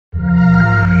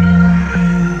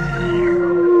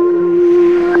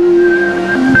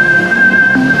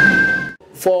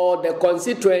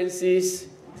constituencies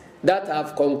that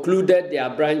have concluded their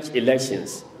branch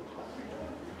elections,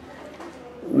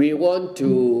 we want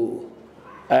to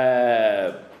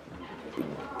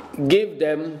give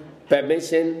them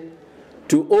permission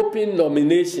to open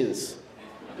nominations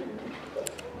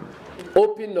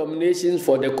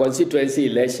for the constituency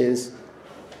elections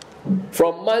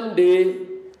from Monday,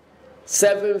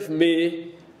 7th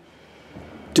May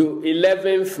to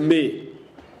 11th May.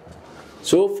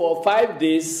 So for 5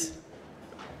 days,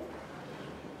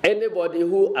 anybody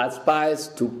who aspires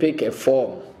to pick a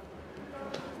form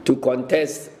to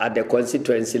contest at the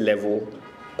constituency level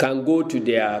can go to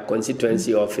their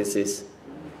constituency offices,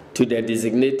 to the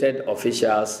designated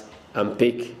officials, and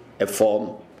pick a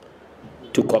form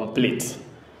to complete.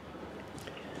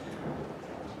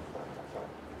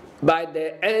 By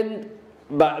the end,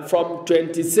 from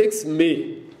 26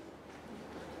 May,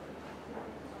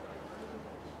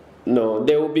 no,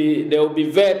 there will be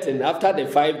vetting after the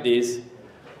 5 days.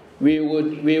 We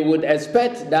would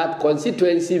expect that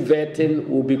constituency vetting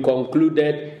will be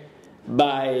concluded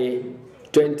by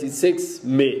 26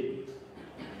 May.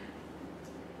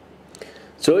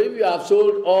 So if you have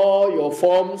sold all your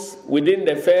forms within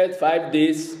the first 5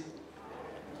 days,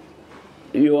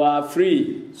 you are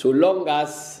free, so long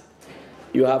as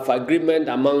you have agreement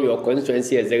among your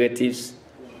constituency executives.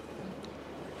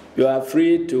 You are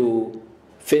free to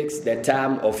fix the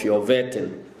time of your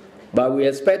vetting. But we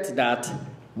expect that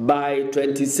by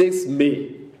 26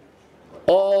 May,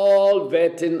 all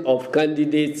vetting of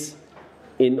candidates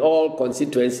in all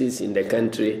constituencies in the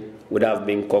country would have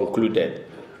been concluded.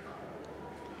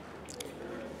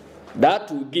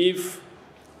 That will give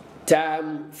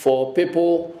time for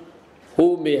people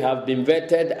who may have been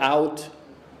vetted out,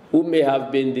 who may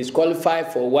have been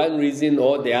disqualified for one reason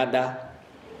or the other,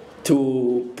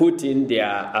 to put in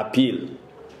their appeal.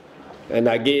 And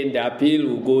again, the appeal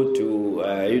will go to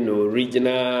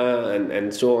regional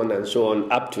and so on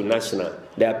up to national.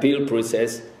 The appeal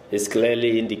process is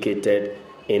clearly indicated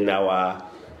in our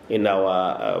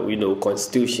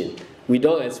constitution. We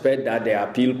don't expect that the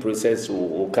appeal process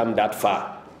will come that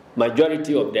far.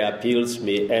 Majority of the appeals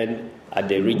may end at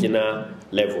the regional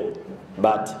level,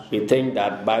 but we think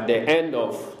that by the end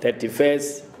of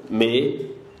 31st May,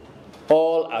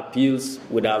 all appeals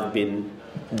would have been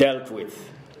dealt with.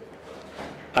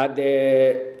 At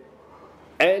the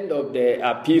end of the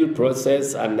appeal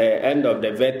process and the end of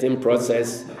the vetting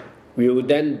process, we will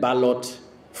then ballot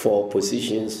for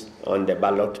positions on the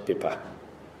ballot paper.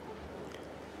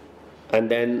 And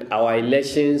then our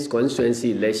elections,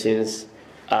 constituency elections,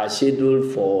 are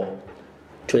scheduled for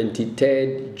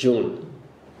 23rd June.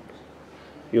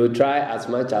 You'll try as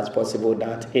much as possible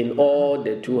that in all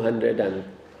the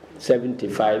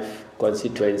 275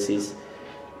 constituencies,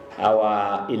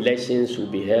 our elections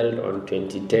will be held on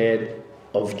 23rd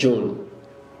of June.